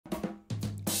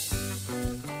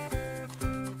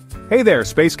Hey there,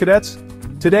 Space Cadets!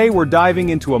 Today we're diving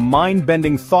into a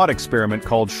mind-bending thought experiment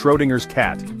called Schrodinger's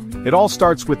Cat. It all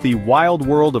starts with the wild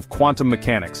world of quantum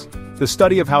mechanics, the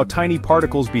study of how tiny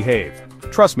particles behave.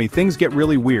 Trust me, things get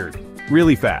really weird,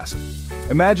 really fast.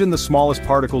 Imagine the smallest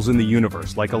particles in the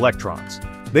universe, like electrons.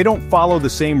 They don't follow the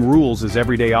same rules as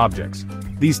everyday objects.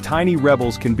 These tiny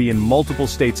rebels can be in multiple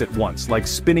states at once, like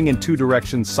spinning in two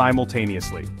directions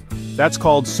simultaneously. That's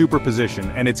called superposition,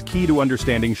 and it's key to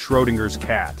understanding Schrodinger's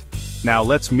cat. Now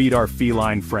let's meet our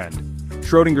feline friend.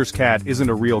 Schrodinger's cat isn't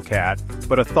a real cat,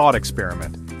 but a thought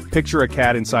experiment. Picture a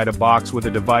cat inside a box with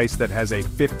a device that has a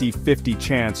 50-50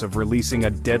 chance of releasing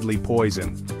a deadly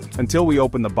poison. Until we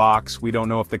open the box, we don't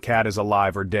know if the cat is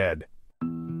alive or dead.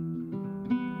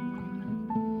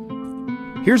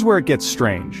 Here's where it gets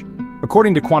strange.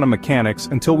 According to quantum mechanics,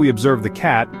 until we observe the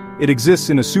cat, it exists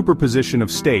in a superposition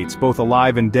of states, both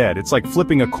alive and dead. It's like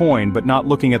flipping a coin but not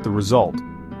looking at the result.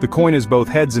 The coin is both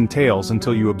heads and tails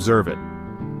until you observe it.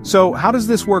 So, how does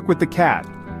this work with the cat?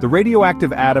 The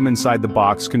radioactive atom inside the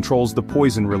box controls the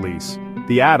poison release.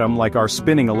 The atom, like our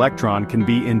spinning electron, can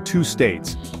be in two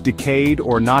states, decayed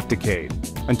or not decayed.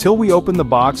 Until we open the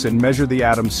box and measure the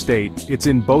atom's state, it's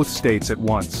in both states at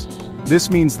once.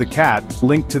 This means the cat,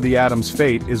 linked to the atom's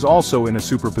fate, is also in a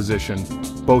superposition,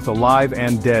 both alive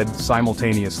and dead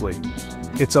simultaneously.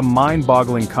 It's a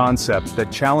mind-boggling concept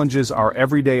that challenges our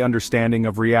everyday understanding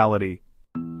of reality.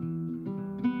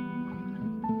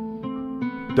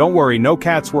 Don't worry, no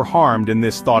cats were harmed in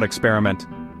this thought experiment.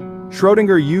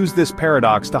 Schrödinger used this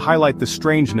paradox to highlight the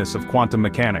strangeness of quantum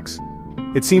mechanics.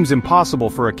 It seems impossible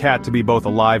for a cat to be both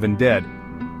alive and dead,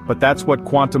 but that's what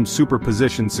quantum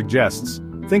superposition suggests.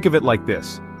 Think of it like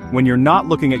this. When you're not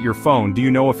looking at your phone, do you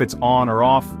know if it's on or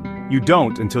off? You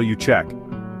don't until you check.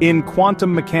 In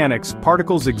quantum mechanics,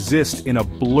 particles exist in a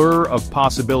blur of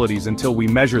possibilities until we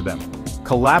measure them,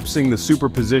 collapsing the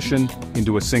superposition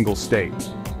into a single state.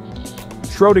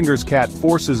 Schrodinger's cat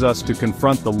forces us to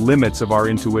confront the limits of our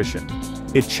intuition.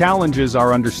 It challenges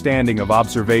our understanding of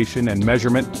observation and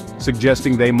measurement,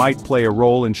 suggesting they might play a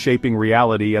role in shaping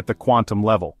reality at the quantum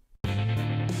level.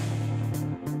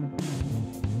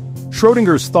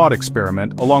 Schrodinger's thought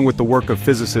experiment, along with the work of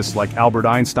physicists like Albert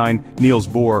Einstein, Niels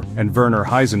Bohr, and Werner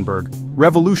Heisenberg,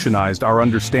 revolutionized our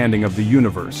understanding of the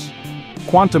universe.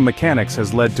 Quantum mechanics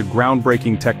has led to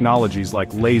groundbreaking technologies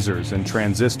like lasers and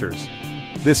transistors.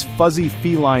 This fuzzy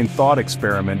feline thought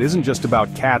experiment isn't just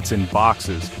about cats in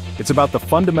boxes, it's about the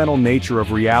fundamental nature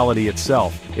of reality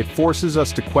itself. It forces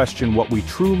us to question what we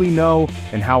truly know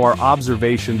and how our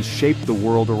observations shape the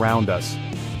world around us.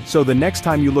 So the next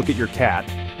time you look at your cat,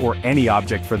 or any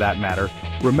object for that matter,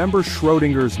 remember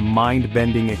Schrodinger's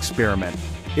mind-bending experiment.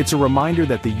 It's a reminder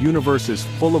that the universe is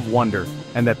full of wonder,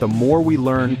 and that the more we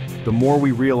learn, the more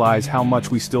we realize how much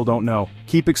we still don't know.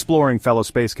 Keep exploring, fellow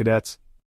space cadets.